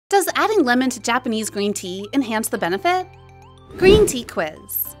Does adding lemon to Japanese green tea enhance the benefit? Green Tea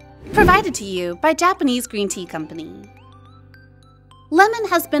Quiz. Provided to you by Japanese Green Tea Company. Lemon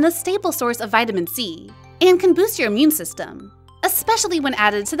has been a staple source of vitamin C and can boost your immune system, especially when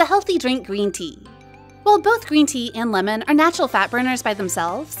added to the healthy drink green tea. While both green tea and lemon are natural fat burners by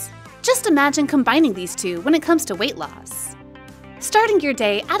themselves, just imagine combining these two when it comes to weight loss. Starting your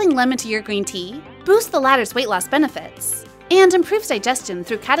day adding lemon to your green tea boosts the latter's weight loss benefits and improves digestion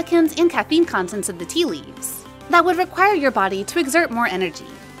through catechins and caffeine contents of the tea leaves that would require your body to exert more energy.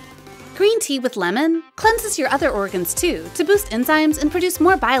 Green tea with lemon cleanses your other organs too to boost enzymes and produce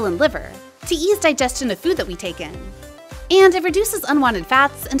more bile and liver to ease digestion of food that we take in. And it reduces unwanted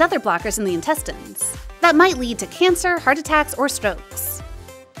fats and other blockers in the intestines that might lead to cancer, heart attacks, or strokes.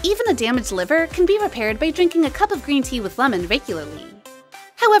 Even a damaged liver can be repaired by drinking a cup of green tea with lemon regularly.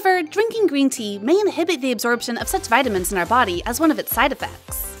 However, drinking green tea may inhibit the absorption of such vitamins in our body as one of its side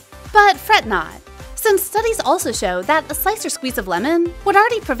effects. But fret not, since studies also show that a slice or squeeze of lemon would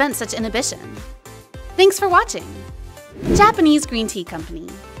already prevent such inhibition. Thanks for watching. Japanese Green Tea Company.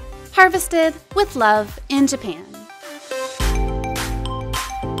 Harvested with love in Japan.